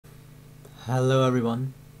Hello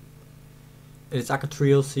everyone, it's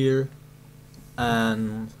AkaTrios here,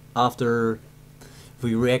 and after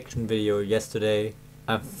the reaction video yesterday,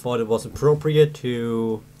 I thought it was appropriate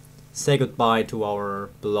to say goodbye to our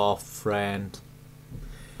beloved friend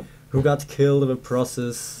who got killed in the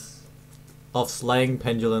process of slaying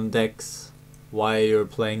pendulum decks while you're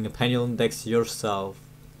playing the pendulum decks yourself.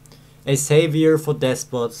 A savior for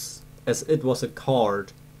despots, as it was a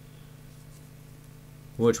card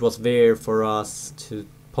which was there for us to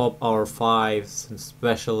pop our 5s and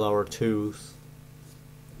special our 2s.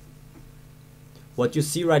 What you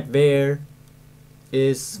see right there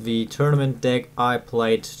is the tournament deck I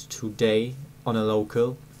played today on a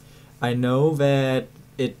local. I know that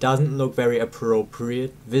it doesn't look very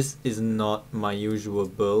appropriate. This is not my usual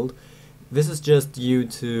build. This is just due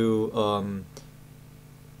to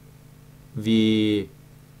the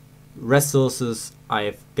resources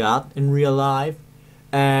I've got in real life.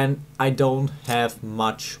 And I don't have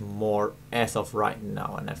much more as of right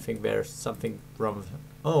now, and I think there's something wrong with it.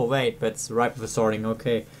 Oh wait, that's right with the sorting,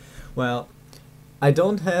 okay. Well, I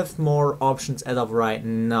don't have more options as of right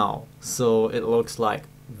now, so it looks like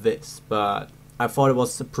this, but I thought it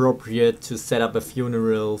was appropriate to set up a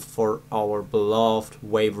funeral for our beloved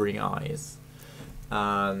Wavering Eyes.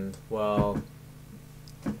 And, well,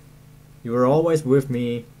 you were always with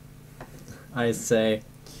me, I say.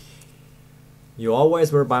 You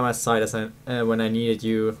always were by my side when I needed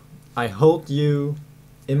you. I hold you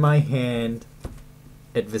in my hand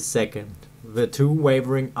at the second. The 2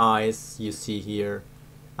 Wavering Eyes you see here,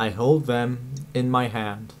 I hold them in my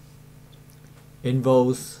hand. In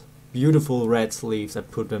those beautiful red sleeves I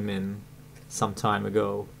put them in some time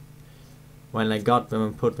ago. When I got them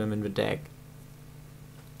and put them in the deck.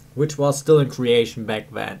 Which was still in creation back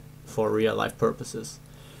then, for real life purposes.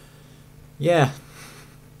 Yeah.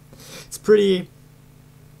 It's pretty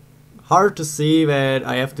hard to see that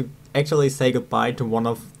I have to actually say goodbye to one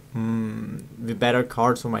of the better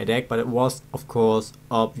cards for my deck, but it was of course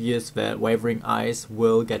obvious that Wavering Eyes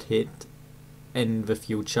will get hit in the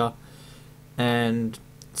future, and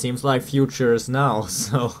it seems like future is now,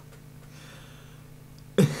 so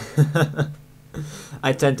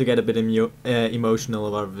I tend to get a bit emotional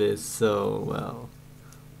about this, so well,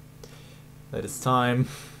 it is time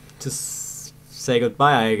to say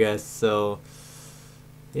goodbye, I guess. So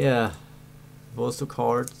yeah, those 2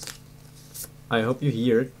 cards, I hope you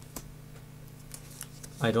hear it.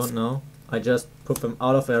 I don't know, I just put them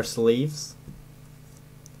out of their sleeves.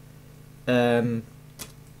 It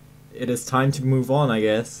is time to move on, I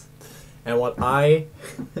guess. And what I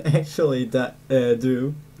actually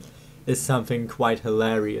do is something quite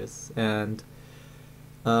hilarious, and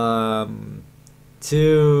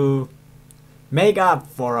to make up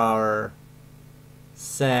for our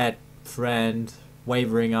sad friend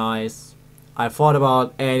Wavering Eyes, I thought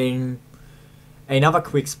about adding another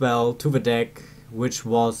quick spell to the deck, which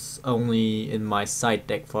was only in my side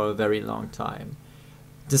deck for a very long time.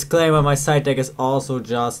 Disclaimer, my side deck is also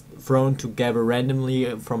just thrown together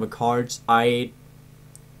randomly from the cards I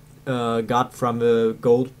got from the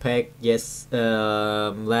gold pack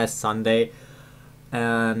last Sunday,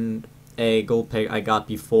 and a gold pack I got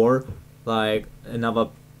before, like another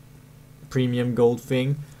premium gold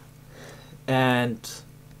thing, and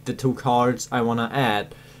the 2 cards I wanna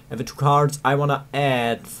add. And the 2 cards I wanna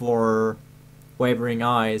add for Wavering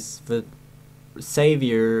Eyes, the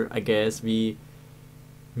savior, I guess, the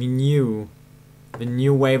new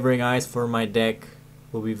Wavering Eyes for my deck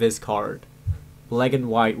will be this card, Black and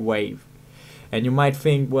White Wave. And you might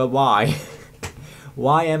think, well, why?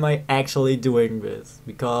 Why am I actually doing this?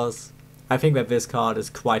 Because I think that this card is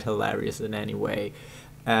quite hilarious in any way.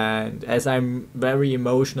 And as I'm very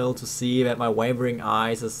emotional to see that my Wavering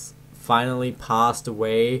Eyes has finally passed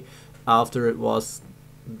away after it was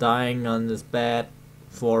dying on this bed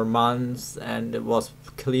for months, and it was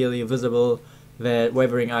clearly visible that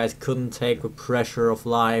Wavering Eyes couldn't take the pressure of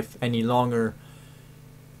life any longer,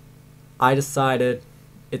 I decided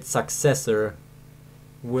its successor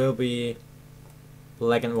will be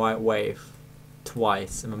Black and White Wave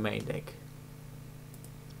twice in the main deck.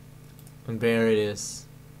 And there it is,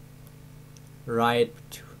 right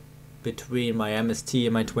between my MST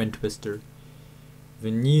and my Twin Twister.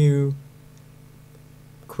 The new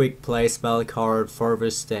quick play spell card for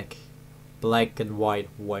this deck, Black and White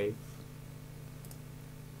Wave.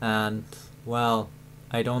 And well,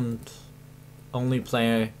 I don't only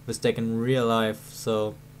play this deck in real life,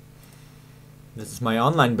 so this is my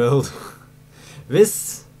online build.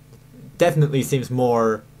 This definitely seems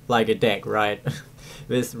more like a deck, right?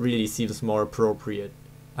 This really seems more appropriate.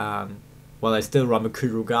 Well, I still run the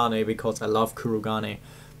Kurugane because I love Kurugane,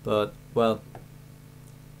 But, well,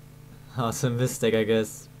 that's a mistake, I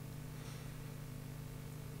guess.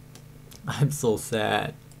 I'm so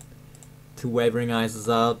sad. 2 Wavering Eyes is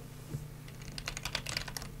out.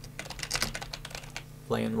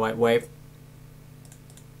 Playing White Wave.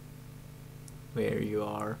 There you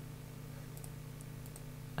are.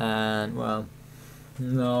 And, well,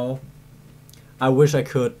 no. I wish I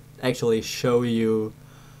could actually show you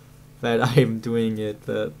that I'm doing it,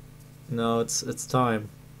 but no, it's time.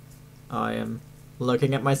 I am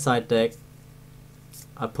looking at my side deck.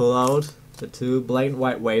 I pull out the 2 blatant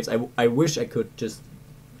white waves. I wish I could just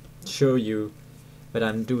show you that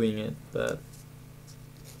I'm doing it, but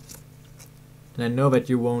and I know that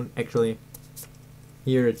you won't actually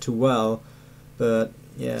hear it too well, but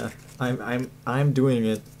yeah, I'm doing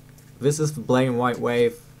it. This is the black and white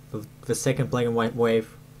wave, the second black and white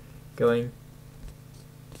wave, going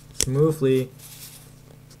smoothly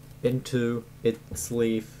into its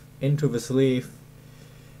sleeve, into the sleeve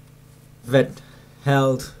that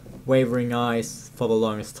held Wavering Eyes for the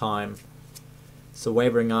longest time. So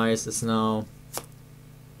Wavering Eyes is now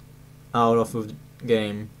out of the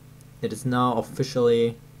game. It is now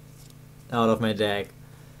officially out of my deck.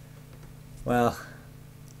 Well,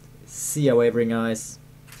 see ya, Wavering Eyes.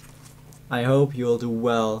 I hope you'll do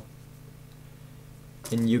well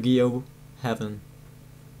in Yu-Gi-Oh! Heaven.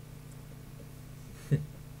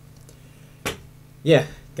 Yeah,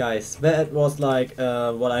 guys, that was like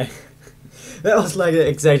what I that was like an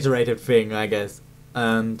exaggerated thing, I guess.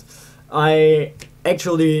 And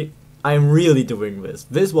I'm really doing this.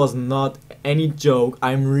 This was not any joke.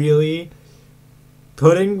 I'm really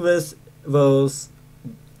putting those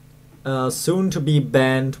soon to be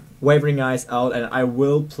banned Wavering Eyes out, and I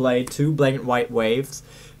will play 2 black and white waves.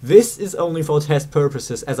 This is only for test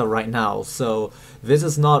purposes as of right now, so this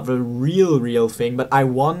is not the real thing, but I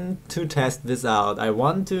want to test this out. I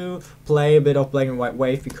want to play a bit of black and white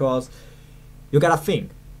wave, because you gotta think,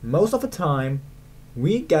 most of the time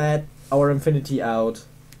we get our infinity out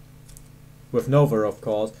with Nova, of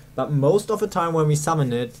course, but most of the time when we summon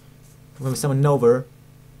Nova,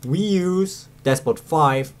 we use Deskbot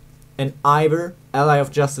 5 and either Ally of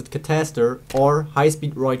Justice Cataster or High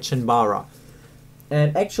Speed Roy Chinbara.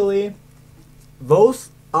 And actually,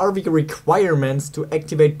 those are the requirements to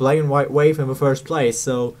activate black and white wave in the first place.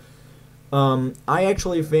 So I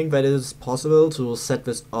actually think that it is possible to set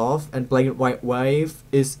this off, and black and white wave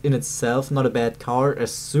is in itself not a bad card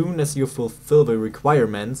as soon as you fulfill the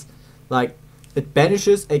requirements. Like, it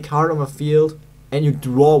banishes a card on the field and you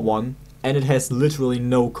draw one, and it has literally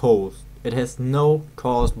no cost. It has no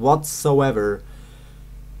cost whatsoever.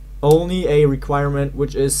 Only a requirement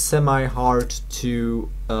which is semi-hard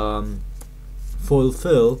to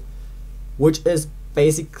fulfill, which is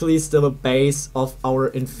basically still the base of our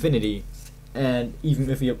infinity. And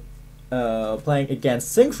even if you're playing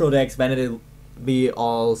against synchro decks, then it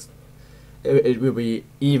will be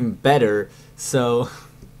even better. So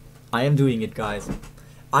I am doing it, guys.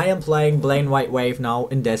 I am playing black and white wave now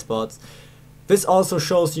in Despots. This also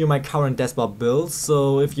shows you my current Deskbot build,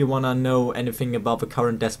 so if you wanna know anything about the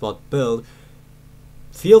current Deskbot build,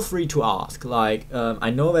 feel free to ask. Like,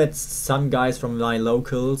 I know that some guys from my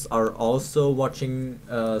locals are also watching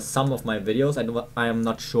some of my videos. I am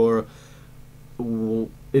not sure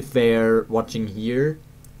if they're watching here.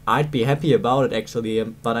 I'd be happy about it actually,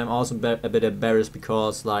 but I'm also a bit embarrassed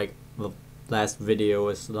because like the last video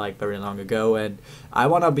is like very long ago, and I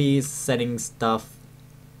wanna be setting stuff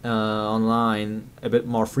online a bit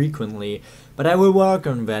more frequently, but I will work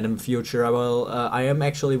on that in the future. I am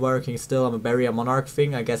actually working still on the Barrier Monarch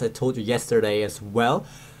thing. I guess I told you yesterday as well,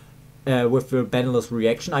 with the Benelux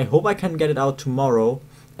reaction. I hope I can get it out tomorrow,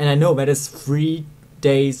 and I know that is 3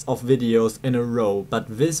 days of videos in a row, but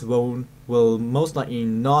this will most likely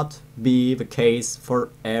not be the case for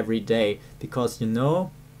every day, because you know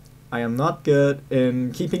I am not good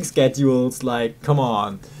in keeping schedules. Like, come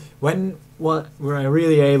on, when were I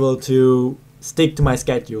really able to stick to my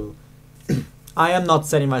schedule? I am not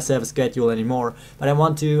setting myself a schedule anymore, but I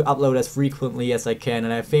want to upload as frequently as I can,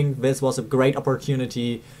 and I think this was a great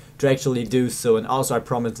opportunity to actually do so, and also I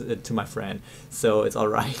promised it to my friend, so it's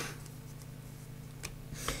alright.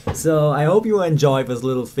 So I hope you enjoyed this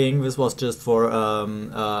little thing. This was just for,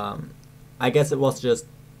 I guess it was just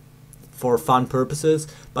for fun purposes,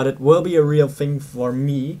 but it will be a real thing for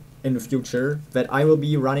me in the future, that I will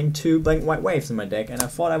be running 2 black and white waves in my deck, and I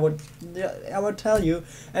thought I would tell you,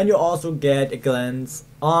 and you also get a glance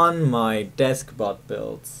on my Deskbot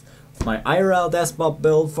builds, my IRL Deskbot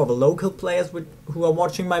build for the local players who are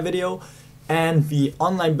watching my video, and the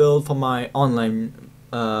online build for my online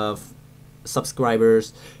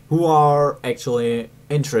subscribers who are actually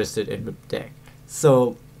interested in the deck.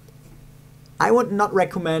 So I would not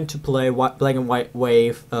recommend to play Black and White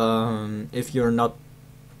Wave if you're not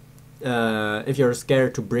if you're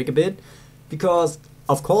scared to brick a bit, because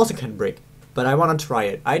of course it can brick, but I want to try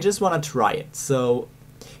it. I just want to try it. So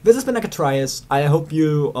this has been AkaTrios. I hope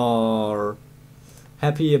you are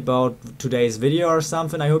happy about today's video or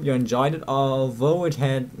something. I hope you enjoyed it, although it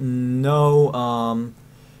had no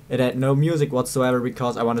music whatsoever,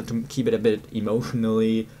 because I wanted to keep it a bit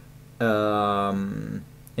emotionally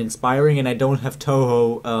inspiring, and I don't have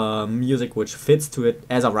Touhou music which fits to it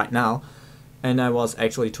as of right now, and I was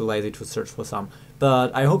actually too lazy to search for some.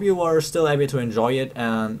 But I hope you are still able to enjoy it,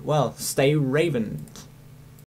 and well, stay Raven.